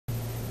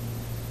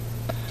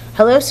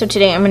Hello, so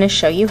today I'm going to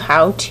show you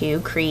how to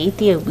create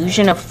the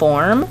illusion of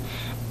form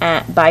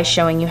by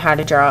showing you how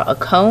to draw a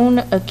cone,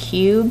 a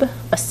cube,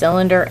 a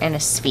cylinder, and a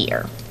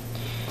sphere.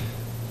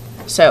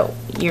 So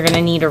you're going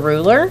to need a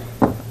ruler,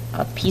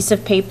 a piece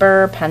of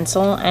paper,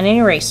 pencil, and an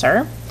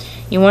eraser.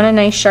 You want a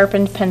nice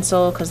sharpened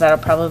pencil because that'll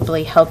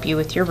probably help you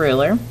with your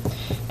ruler.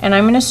 And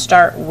I'm going to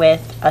start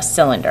with a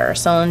cylinder. A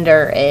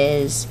cylinder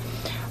is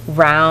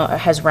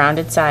has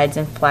rounded sides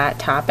and flat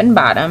top and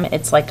bottom.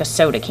 It's like a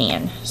soda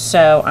can.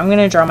 So I'm going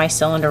to draw my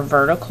cylinder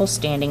vertical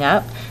standing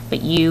up,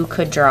 but you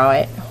could draw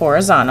it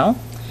horizontal.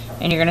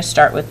 And you're going to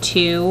start with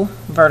two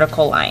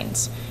vertical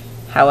lines.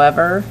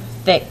 However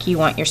thick you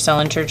want your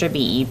cylinder to be.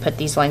 You put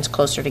these lines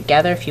closer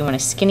together if you want a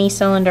skinny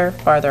cylinder,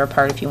 farther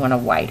apart if you want a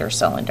wider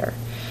cylinder.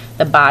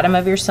 The bottom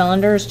of your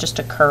cylinder is just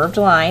a curved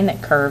line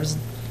that curves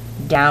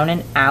down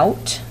and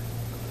out.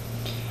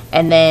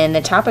 And then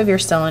the top of your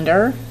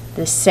cylinder,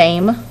 the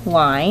same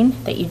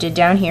line that you did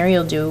down here,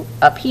 you'll do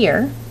up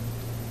here.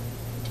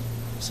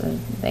 So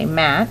they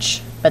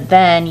match, but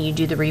then you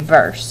do the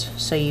reverse.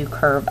 So you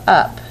curve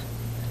up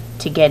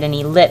to get an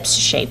ellipse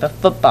shape, a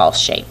football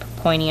shape,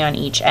 pointy on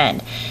each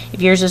end. If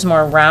yours is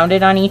more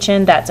rounded on each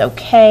end, that's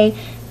okay,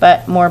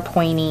 but more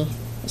pointy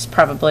is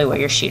probably what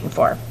you're shooting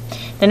for.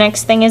 The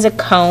next thing is a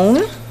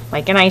cone,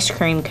 like an ice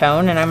cream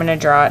cone, and I'm going to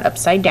draw it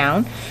upside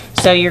down.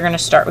 So you're going to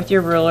start with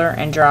your ruler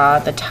and draw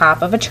the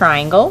top of a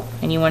triangle,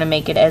 and you want to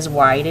make it as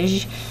wide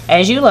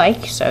as you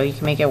like, so you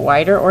can make it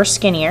wider or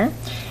skinnier.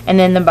 And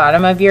then the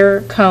bottom of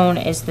your cone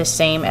is the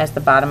same as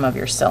the bottom of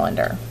your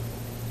cylinder,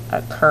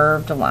 a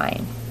curved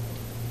line.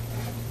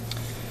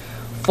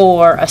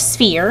 For a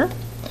sphere,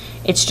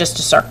 it's just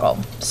a circle.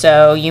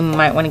 So you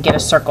might want to get a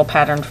circle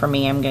pattern. For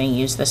me, I'm going to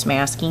use this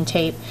masking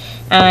tape,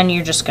 and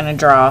you're just going to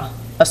draw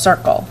a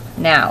circle.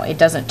 Now, it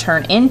doesn't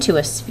turn into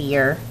a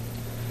sphere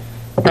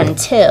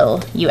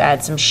until you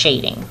add some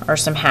shading or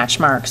some hatch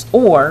marks,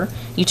 or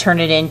you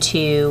turn it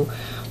into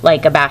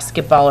like a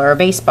basketball or a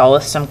baseball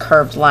with some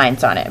curved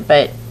lines on it.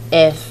 But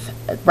if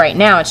right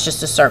now it's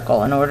just a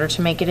circle, in order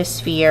to make it a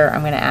sphere,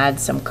 I'm going to add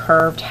some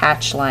curved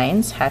hatch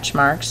lines, hatch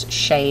marks,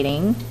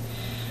 shading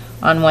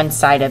on one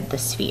side of the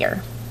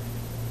sphere.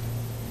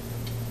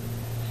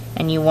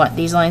 And you want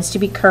these lines to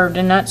be curved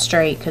and not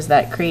straight because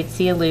that creates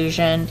the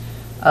illusion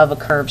of a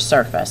curved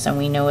surface. And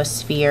we know a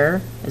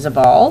sphere is a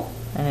ball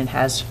and it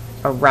has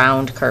a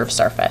round curved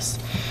surface.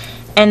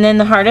 And then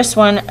the hardest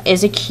one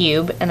is a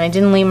cube, and I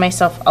didn't leave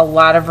myself a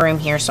lot of room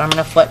here, so I'm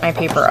going to flip my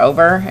paper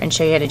over and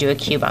show you how to do a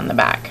cube on the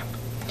back.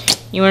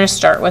 You want to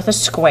start with a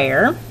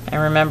square,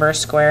 and remember a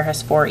square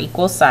has 4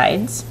 equal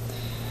sides.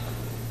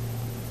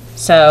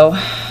 So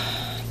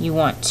you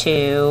want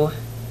to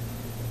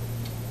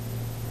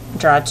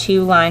draw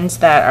 2 lines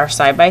that are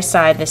side by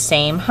side the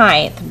same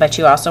height, but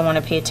you also want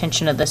to pay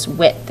attention to this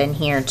width in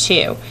here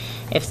too.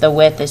 If the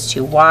width is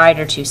too wide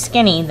or too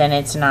skinny, then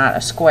it's not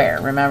a square.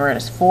 Remember, it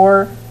is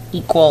 4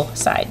 equal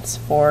sides,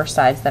 4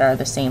 sides that are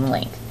the same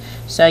length.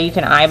 So you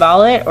can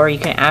eyeball it, or you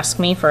can ask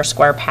me for a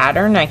square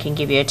pattern. I can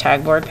give you a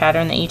tagboard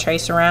pattern that you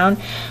trace around.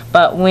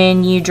 But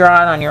when you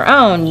draw it on your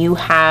own, you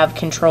have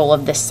control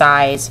of the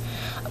size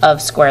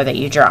of square that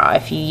you draw.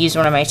 If you use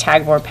one of my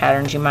tagboard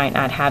patterns, you might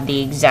not have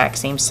the exact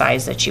same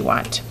size that you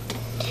want.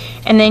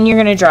 And then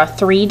you're going to draw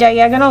 3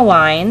 diagonal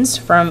lines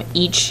from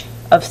each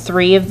of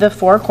 3 of the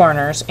 4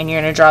 corners, and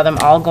you're going to draw them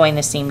all going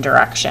the same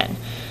direction.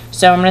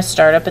 So I'm going to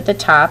start up at the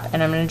top,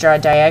 and I'm going to draw a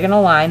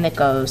diagonal line that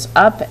goes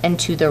up and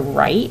to the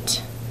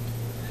right,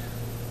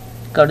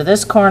 go to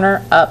this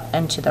corner, up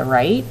and to the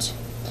right.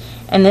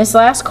 And this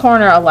last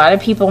corner, a lot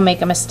of people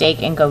make a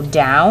mistake and go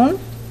down,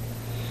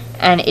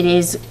 and it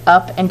is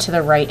up and to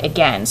the right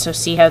again. So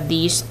see how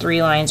these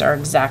 3 lines are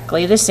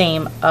exactly the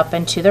same, up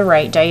and to the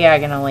right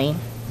diagonally,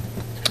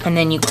 and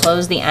then you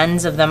close the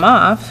ends of them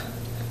off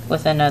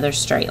with another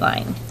straight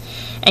line.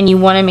 And you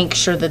want to make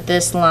sure that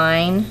this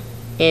line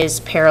is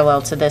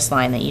parallel to this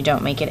line, that you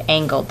don't make it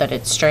angled, that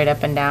it's straight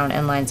up and down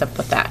and lines up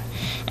with that.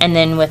 And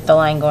then with the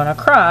line going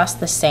across,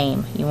 the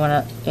same. You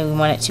want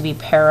it to be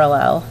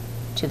parallel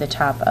to the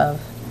top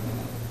of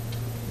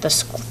the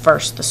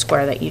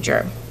square that you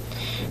drew.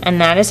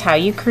 And that is how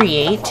you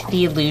create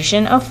the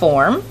illusion of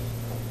form,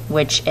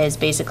 which is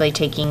basically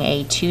taking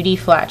a 2D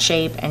flat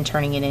shape and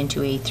turning it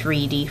into a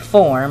 3D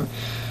form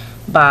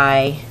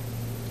by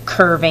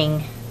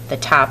curving the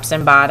tops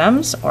and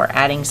bottoms, or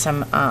adding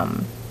some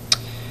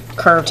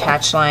curved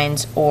hatch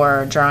lines,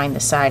 or drawing the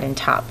side and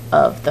top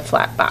of the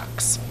flat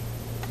box.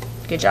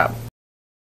 Good job.